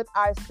real with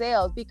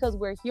ourselves, because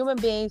we're human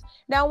beings.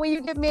 Now, when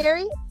you get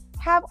married,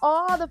 have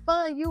all the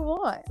fun you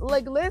want.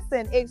 Like,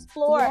 listen,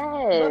 explore.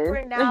 But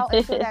for now,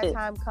 until that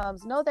time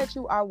comes, know that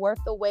you are worth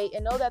the wait,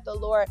 and know that the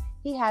Lord,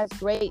 he has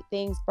great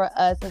things for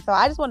us. And so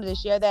I just wanted to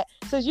share that.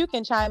 So you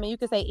can chime in. You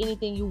can say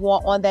anything you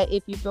want on that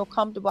if you feel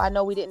comfortable. I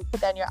know we didn't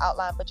put that in your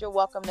outline, but you're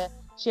welcome to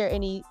share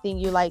anything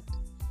you like.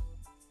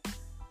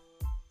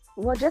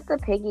 Well, just to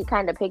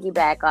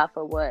piggyback off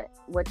of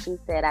what you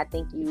said, I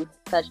think you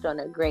touched on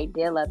a great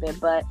deal of it.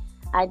 But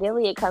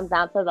ideally, it comes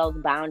down to those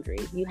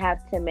boundaries. You have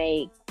to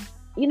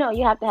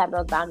have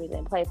those boundaries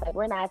in place. Like,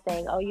 we're not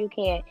saying, oh, you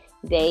can't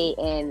date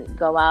and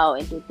go out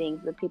and do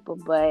things with people,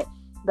 but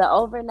the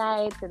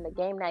overnights and the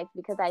game nights,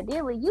 because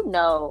ideally, you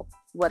know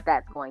what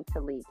that's going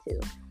to lead to.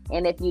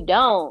 And if you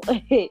don't,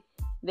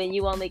 then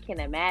you only can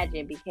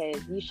imagine,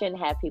 because you shouldn't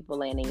have people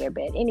laying in your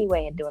bed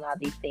anyway and doing all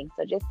these things.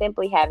 So just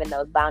simply having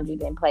those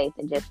boundaries in place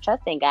and just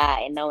trusting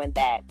God and knowing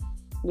that,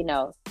 you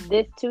know,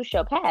 this too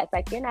shall pass.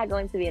 Like, you're not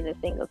going to be in a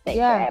single state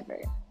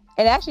forever.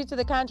 And actually, to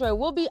the contrary,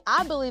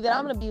 I believe that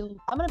I'm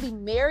gonna be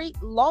married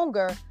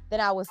longer than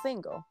I was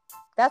single.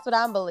 That's what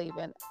I'm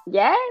believing.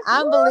 Yes.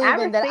 I'm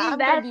believing that I'm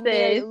that, going to be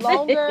married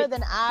longer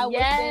than I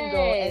was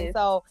single. And Yes.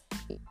 so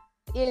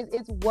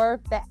it's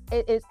worth that.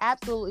 It is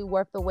absolutely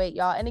worth the wait,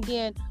 y'all. And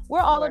again,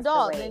 we're all Worth the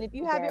adults. wait. And if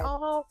you have your Yes. own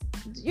home,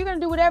 you're going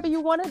to do whatever you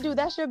want to do.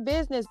 That's your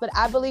business. But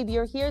I believe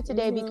you're here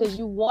today because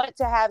you want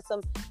to have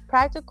some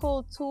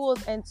practical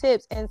tools and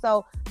tips. And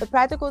so the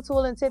practical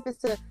tool and tip is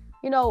to,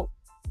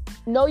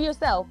 know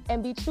yourself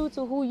and be true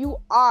to who you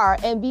are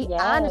and be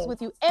honest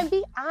with you and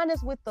be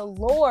honest with the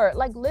Lord.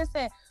 Like,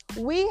 listen,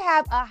 we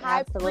have a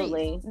high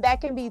priest that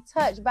can be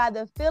touched by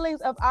the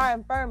feelings of our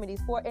infirmities.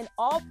 For in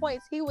all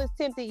points he was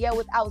tempted, yet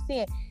without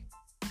sin.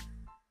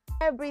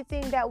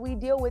 Everything that we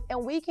deal with,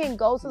 and we can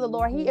go to the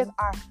Lord. He is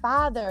our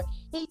Father.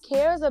 He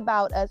cares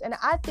about us. And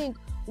I think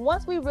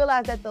once we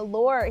realize that the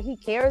Lord, he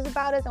cares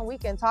about us and we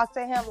can talk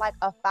to him like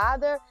a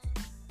father,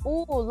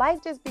 life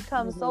just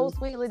becomes so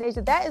sweet,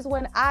 LaDacia. That is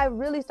when I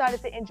really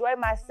started to enjoy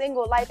my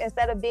single life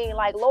instead of being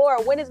like,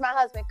 Lord, when is my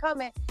husband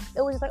coming?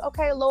 It was just like,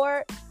 okay,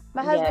 Lord,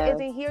 my husband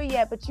isn't here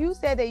yet, but you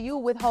said that you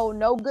withhold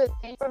no good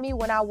thing from me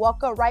when I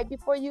walk up right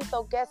before you.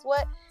 So guess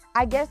what?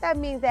 I guess that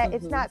means that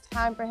it's not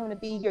time for him to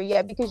be here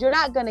yet, because you're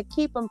not going to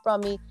keep him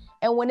from me.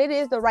 And when it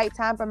is the right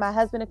time for my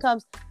husband to come,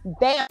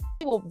 bam,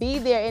 he will be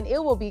there and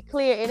it will be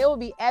clear and it will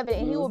be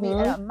evident and he will be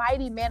a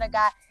mighty man of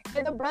God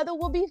and the brother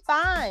will be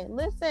fine.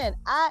 Listen,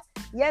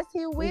 yes,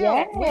 he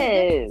will.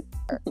 Yes.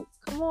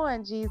 Come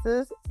on,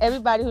 Jesus.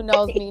 Everybody who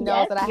knows me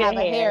knows that I have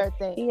a hair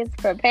thing. He is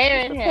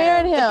preparing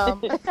him.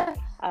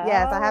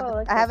 Yes, I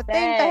have a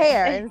thing for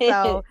hair. And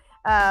so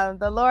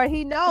the Lord,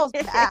 he knows.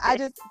 I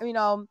just,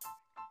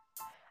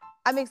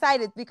 I'm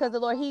excited because the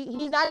Lord,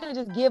 he's not going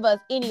to just give us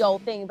any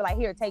old thing, but like,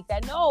 here, take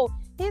that. No,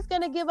 he's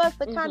going to give us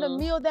the kind of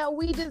meal that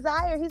we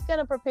desire. He's going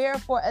to prepare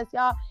for us,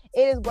 y'all.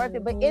 It is worth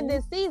it. But in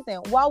this season,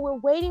 while we're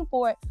waiting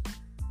for it,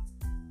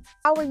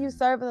 how are you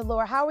serving the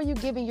Lord? How are you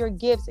giving your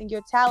gifts and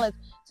your talents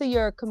to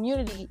your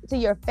community, to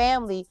your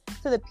family,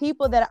 to the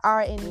people that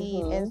are in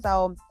need? And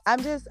so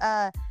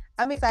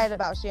I'm excited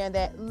about sharing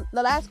that.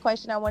 The last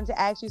question I wanted to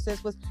ask you,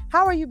 sis, was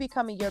how are you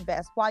becoming your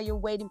best while you're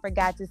waiting for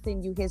God to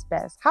send you his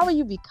best? How are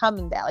you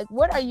becoming that? Like,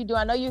 what are you doing?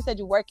 I know you said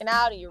you're working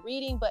out and you're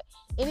reading, but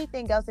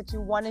anything else that you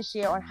want to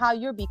share on how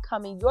you're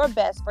becoming your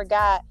best for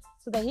God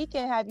so that he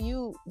can have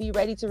you be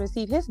ready to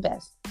receive his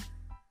best?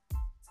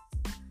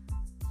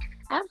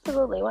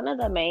 Absolutely. One of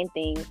the main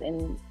things,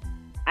 and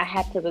I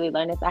had to really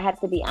learn this, I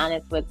had to be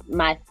honest with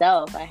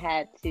myself. I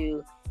had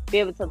to be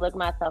able to look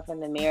myself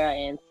in the mirror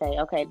and say,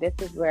 okay, this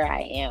is where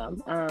I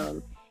am.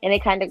 And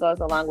it kind of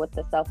goes along with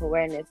the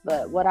self-awareness.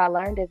 But what I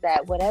learned is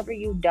that whatever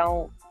you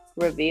don't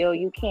reveal,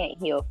 you can't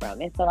heal from.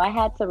 And so I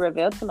had to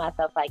reveal to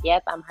myself, like,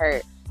 yes, I'm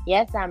hurt.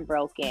 Yes, I'm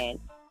broken.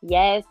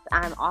 Yes,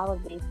 I'm all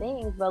of these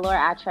things. But Lord,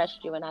 I trust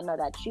you and I know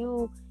that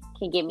you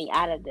can get me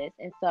out of this.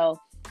 And so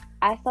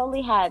I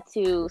solely had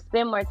to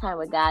spend more time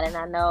with God. And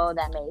I know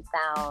that may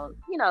sound,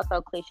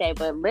 so cliche,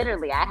 but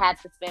literally I had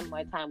to spend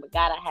more time with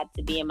God. I had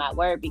to be in my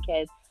word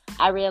because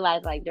I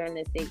realized, like, during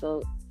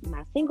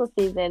my single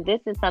season,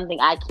 this is something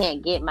I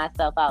can't get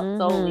myself out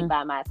solely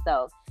by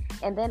myself.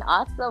 And then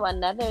also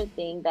another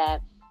thing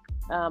that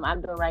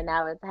I'm doing right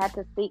now is I had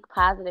to seek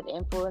positive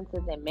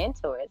influences and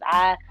mentors.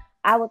 I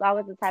was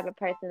always the type of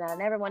person that I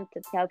never wanted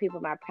to tell people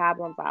my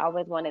problems. I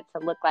always wanted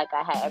to look like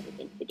I had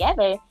everything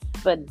together.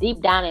 But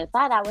deep down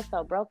inside, I was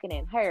so broken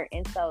and hurt.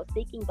 And so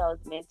seeking those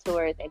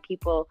mentors and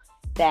people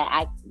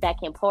that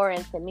can pour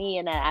into me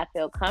and that I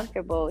feel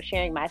comfortable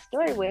sharing my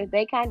story with,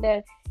 they kind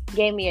of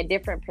gave me a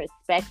different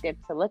perspective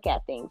to look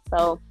at things.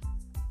 So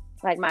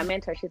like my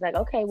mentor, she's like,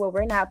 okay, well,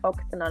 we're not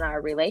focusing on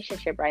our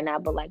relationship right now,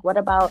 but like, what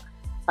about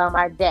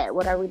our debt?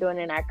 What are we doing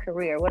in our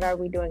career? What are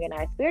we doing in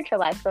our spiritual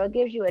life? So it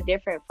gives you a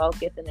different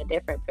focus and a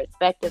different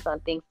perspective on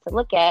things to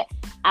look at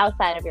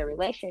outside of your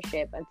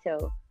relationship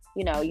until,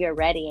 you're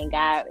ready and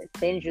God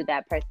sends you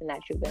that person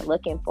that you've been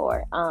looking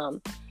for.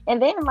 And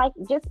then like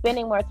just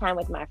spending more time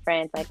with my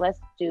friends, like let's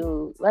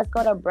go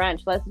to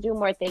brunch, let's do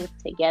more things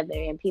together,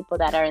 and people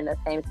that are in the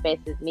same space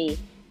as me,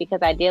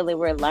 because ideally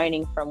we're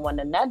learning from one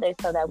another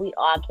so that we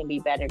all can be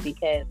better,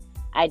 because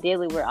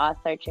ideally we're all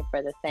searching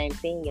for the same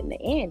thing in the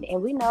end.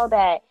 And we know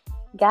that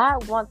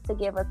God wants to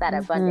give us that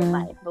abundant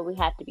life, but we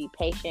have to be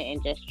patient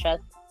and just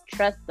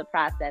trust the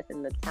process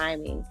and the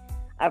timing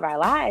of our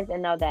lives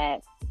and know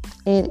that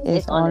it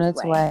is on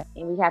its way.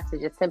 And we have to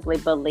just simply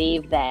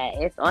believe that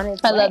it's on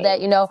its way. I love that.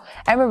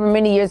 I remember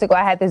many years ago,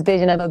 I had this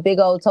vision of a big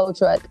old tow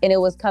truck and it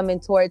was coming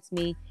towards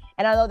me.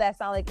 And I know that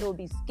sounds like it would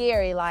be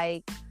scary,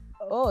 like,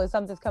 oh,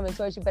 something's coming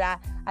towards you. But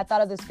I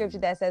thought of the scripture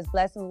that says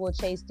blessings will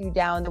chase you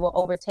down, they will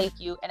overtake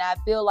you. And I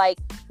feel like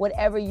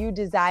whatever you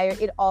desire,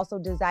 it also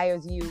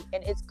desires you.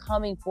 And it's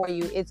coming for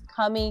you. It's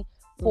coming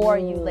for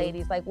you,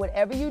 ladies. Like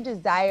whatever you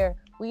desire,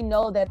 we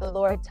know that the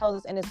Lord tells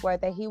us in his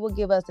word that he will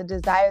give us the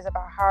desires of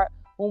our heart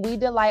when we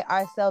delight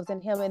ourselves in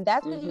him. And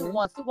that's what he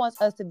wants. He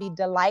wants us to be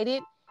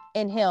delighted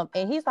in him.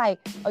 And he's like,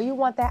 oh, you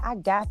want that? I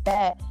got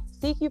that.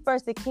 Seek you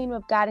first the kingdom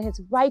of God and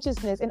his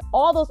righteousness, and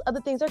all those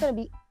other things are going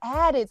to be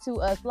added to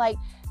us. Like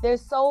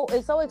it's so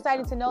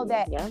exciting to know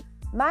that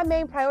my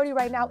main priority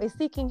right now is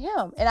seeking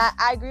him. And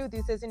I agree with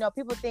you, sis. You know,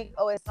 people think,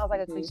 oh, it sounds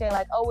like a cliche,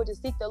 like, oh, we'll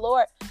just seek the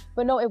Lord.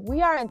 But no, if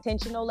we are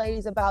intentional,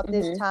 ladies, about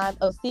this time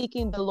of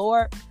seeking the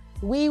Lord,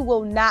 we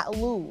will not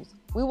lose.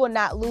 We will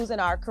not lose in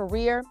our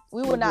career.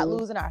 We will not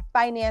lose in our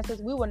finances.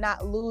 We will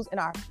not lose in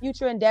our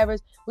future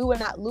endeavors. We will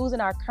not lose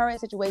in our current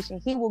situation.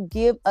 He will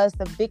give us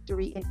the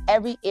victory in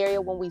every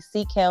area when we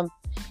seek him.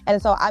 And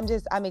so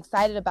I'm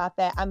excited about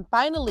that. I'm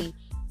finally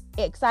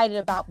excited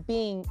about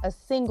being a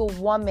single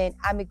woman.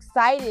 I'm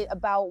excited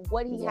about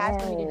what he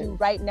has for me to do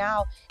right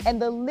now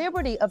and the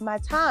liberty of my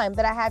time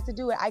that I have to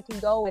do it. I can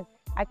go and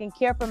I can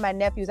care for my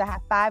nephews. I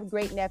have 5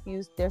 great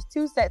nephews. There's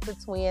 2 sets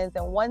of twins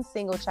and 1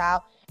 single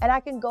child. And I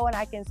can go and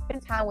I can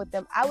spend time with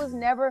them. I was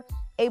never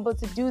able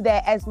to do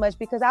that as much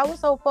because I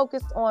was so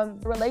focused on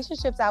the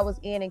relationships I was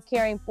in and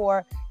caring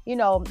for, you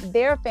know,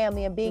 their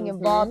family and being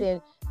involved in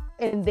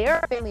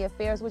their family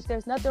affairs, which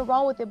there's nothing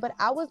wrong with it. But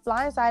I was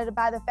blindsided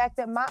by the fact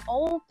that my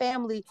own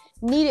family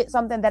needed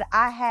something that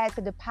I had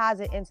to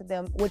deposit into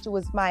them, which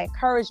was my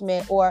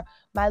encouragement or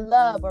my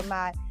love or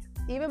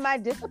even my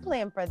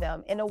discipline for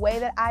them in a way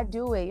that I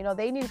do it. You know,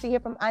 they needed to hear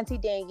from Auntie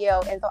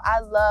Danielle. And so I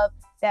love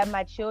that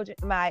my children,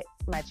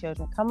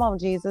 come on,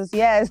 Jesus.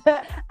 Yes.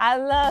 I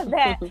love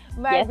that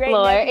my great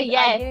nephews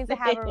are getting to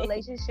have a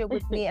relationship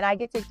with me and I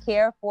get to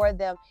care for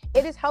them.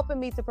 It is helping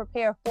me to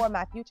prepare for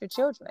my future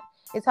children.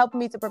 It's helping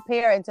me to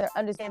prepare and to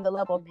understand the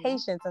level of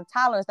patience and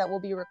tolerance that will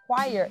be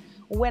required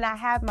when I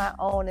have my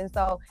own. And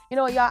so, you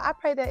know, y'all, I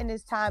pray that in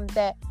this time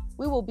that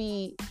we will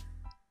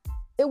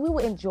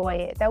enjoy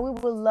it, that we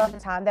will love the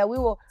time, that we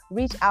will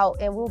reach out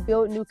and we'll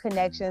build new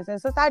connections.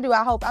 And since I do,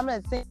 I hope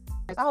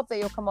that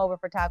you'll come over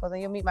for tacos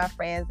and you'll meet my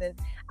friends. And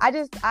I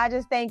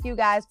just thank you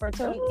guys for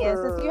tuning in.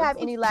 Since you have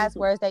any last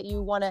words that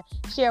you want to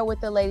share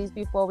with the ladies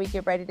before we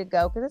get ready to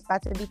go, because it's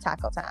about to be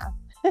taco time.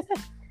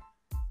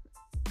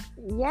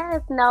 Yes,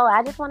 no,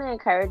 I just want to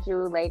encourage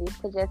you ladies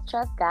to just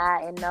trust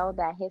God and know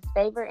that his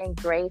favor and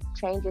grace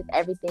changes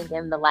everything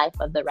in the life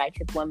of the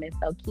righteous woman.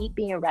 So keep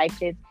being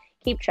righteous.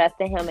 Keep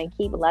trusting him and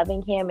keep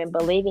loving him and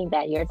believing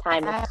that your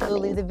time is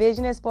coming. The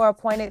vision is for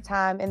appointed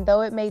time. And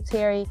though it may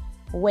tarry,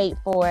 wait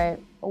for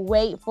it.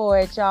 Wait for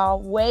it, y'all.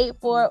 Wait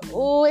for it.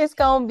 Ooh, it's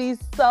going to be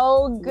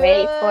so good.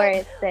 Wait for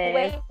it, sis.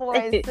 Wait for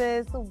it,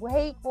 sis.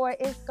 Wait for it.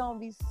 It's going to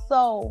be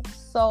so,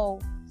 so,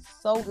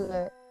 so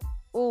good.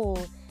 Ooh,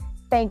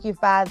 thank you,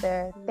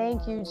 Father.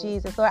 Thank you,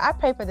 Jesus. Lord, I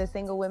pray for the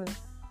single women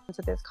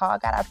to this call.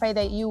 God, I pray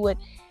that you would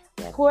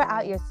pour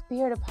out your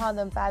spirit upon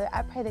them, Father.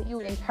 I pray that you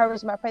would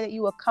encourage them. I pray that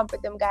you would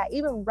comfort them, God.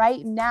 Even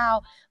right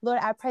now, Lord,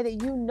 I pray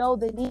that you know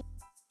the need,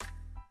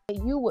 that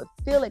you would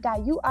feel it,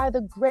 God. You are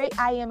the great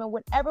I am, and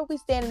whatever we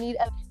stand in need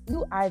of,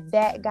 you are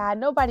that, God.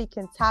 Nobody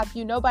can top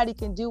you. Nobody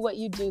can do what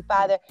you do,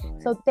 Father.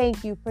 So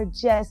thank you for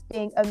just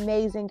being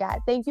amazing,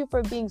 God. Thank you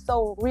for being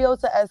so real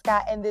to us,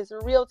 God, in this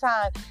real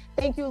time.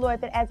 Thank you,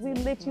 Lord, that as we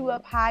lift you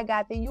up high,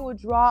 God, that you will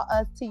draw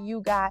us to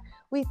you, God.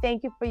 We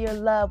thank you for your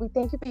love. We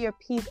thank you for your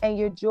peace and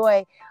your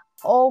joy.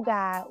 Oh,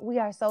 God, we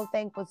are so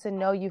thankful to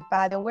know you,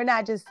 Father. And we're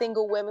not just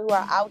single women who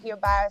are out here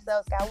by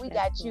ourselves, God. We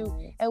got you.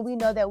 And we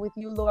know that with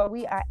you, Lord,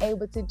 we are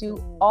able to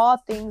do all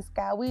things,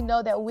 God. We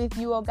know that with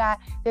you, oh, God,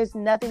 there's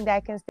nothing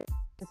that can stand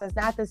against us.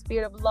 Not the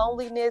spirit of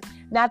loneliness,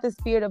 not the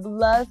spirit of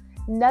lust.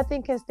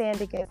 Nothing can stand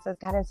against us,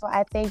 God. And so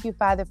I thank you,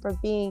 Father, for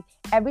being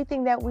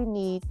everything that we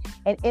need.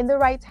 And in the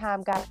right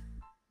time, God,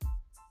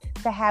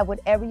 to have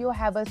whatever you'll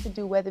have us to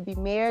do, whether it be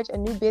marriage, a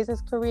new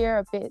business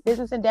career, a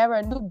business endeavor,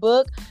 a new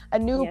book, a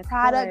new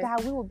product, Lord.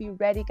 God, we will be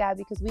ready, God,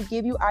 because we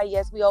give you our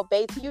yes. We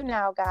obey to you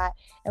now, God,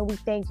 and we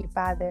thank you,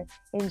 Father,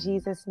 in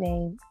Jesus'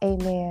 name.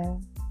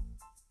 Amen.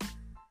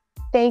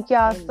 Thank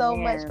y'all so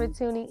much for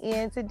tuning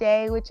in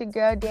today with your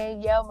girl,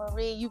 Danielle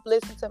Marie. You've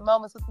listened to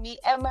Moments with me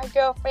and my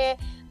girlfriend,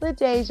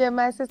 LaDeja,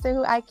 my sister,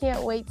 who I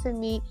can't wait to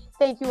meet.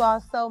 Thank you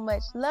all so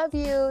much. Love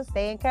you.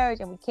 Stay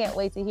encouraged, and we can't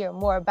wait to hear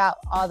more about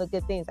all the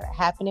good things that are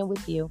happening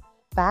with you.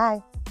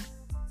 Bye.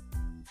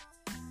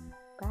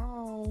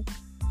 Bye.